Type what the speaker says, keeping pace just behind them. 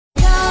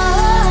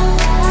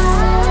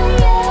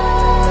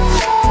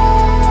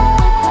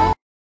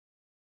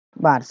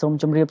បាទសូម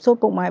ជម្រាបសួរ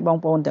ពុកម៉ែបង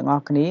ប្អូនទាំងអ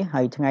ស់គ្នា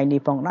ហើយថ្ងៃនេះ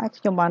ផងដែរ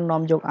ខ្ញុំបាន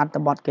នាំយកអត្ថ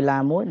បទកីឡា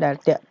មួយដែល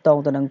តាក់ទង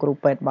ទៅនឹងគ្រូ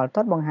ពេទ្យបាល់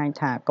ទាត់បង្ហាញ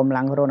ថាកម្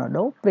លាំង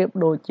Ronaldo ប្រៀប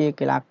ដូចជា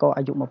កីឡាករ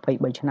អាយុ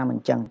23ឆ្នាំអ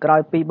ញ្ចឹងក្រោ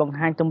យពីបង្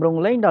ហាញទម្រង់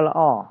លេងដ៏ល្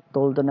អទ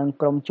ល់ទៅនឹង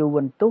ក្រុម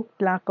Juventus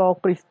កីឡាករ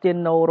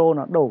Cristiano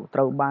Ronaldo ត្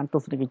រូវបានទ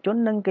ស្សនិកជន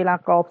និងកីឡា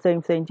ករផ្សេង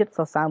ៗទៀតស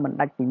រសើរមិន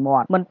ដាច់ពីមា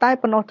ត់មិនតែ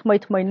ប៉ុណ្ណោះថ្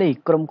មីនេះ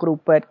ក្រុមគ្រូ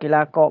ពេទ្យកី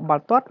ឡាករបា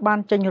ល់ទាត់បាន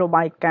ចេញរ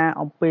បាយការណ៍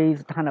អំពី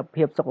ស្ថាន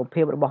ភាពសុខ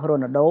ភាពរបស់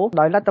Ronaldo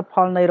ដោយលទ្ធផ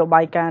លនៃរ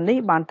បាយការណ៍នេះ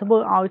បានធ្វើ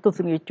ឲ្យទស្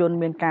សនិកជន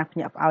មានការភ្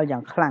ញាក់ផ្អើលយ៉ា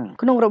ងខ្លាំង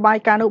ក្នុងរបាយ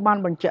ការណ៍នោះបាន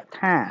បញ្ជាក់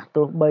ថា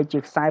ទោះបីជា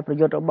ខ្សែប្រ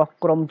យុទ្ធរបស់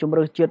ក្រុមជម្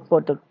រើសជាតិព័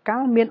រទុយហ្គា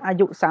ល់មានអា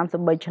យុ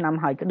33ឆ្នាំ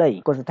ហើយក្តី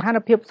ក៏ស្ថាន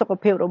ភាពសុខ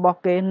ភាពរបស់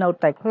គេនៅ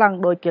តែខ្លាំង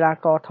ដោយកីឡា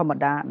ករធម្ម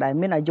តាដែល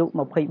មានអាយុ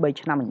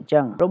23ឆ្នាំអញ្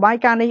ចឹងរបាយ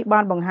ការណ៍នេះបា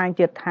នបង្ហាញ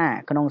ទៀតថា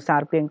ក្នុងសា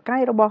រពាង្គកា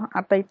យរបស់អ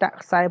តីត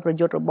ខ្សែប្រ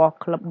យុទ្ធរបស់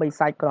ក្លឹបបិ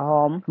សាចក្រហ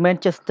ម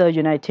Manchester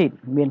United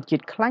មានជា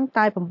តិខ្លាញ់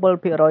តែ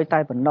7% តែ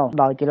ប៉ុណ្ណោះ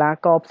ដោយកីឡា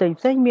ករផ្សេង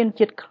ៗមាន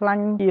ជាតិខ្លា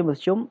ញ់ជាម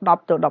ធ្យម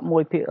10ទៅ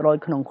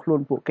11% ក្នុងខ្លួ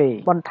នពួកគេ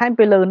បន្ថែម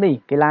ពីលើនេះ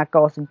កីឡាក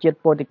រសញ្ជាតិ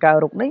ព័រទុយហ្គាល់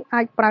រូបនេះ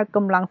អាចប្រើក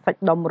ម្លាំងសា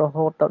ច់ដុំរ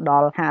ហូតទៅដ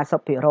ល់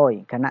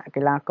 50% ខណៈ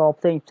កីឡាករ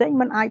ផ្សេងៗ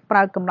មិនអាចប្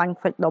រើកម្លាំង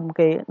សាច់ដុំ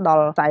គេដ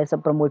ល់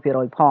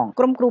 46% ផង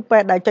ក្រុមគ្រូពេ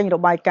ទ្យដែលចេញរ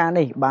បាយការណ៍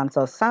នេះបានស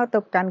រសើរទៅ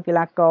កាន់កី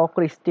ឡាករ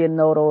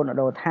Cristiano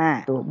Ronaldo ថា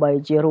ទោះបី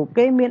ជារូប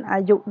គេមានអា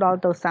យុដល់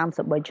ទៅ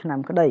33ឆ្នាំ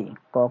ក្តី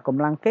ក៏ក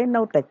ម្លាំងគេ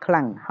នៅតែខ្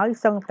លាំងហើយ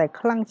សឹងតែ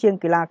ខ្លាំងជាង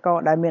កីឡាករ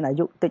ដែលមានអា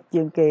យុតិច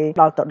ជាងគេ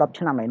ដល់ទៅ10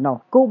ឆ្នាំឯណោះ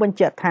គូបញ្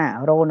ជាក់ថា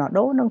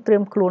Ronaldo នឹងត្រៀ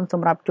មខ្លួនស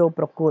ម្រាប់ចូល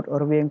ប្រកួត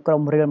រវាងក្រុ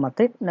ម Real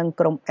Madrid និង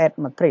ក្រុម AS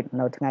Madrid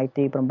នៅថ្ងៃ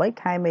ទី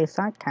8ខែមេ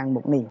សាខាង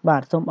មុខនេះបា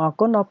ទសូមអរ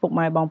គុណដល់ពុក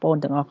ម៉ែបងប្អូន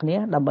ទាំងអស់គ្នា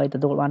ដើម្បីទ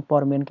ទួលបានព័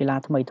ត៌មានកីឡា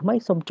ថ្មី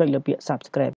ៗសូមចុចលើពាក្យ Subscribe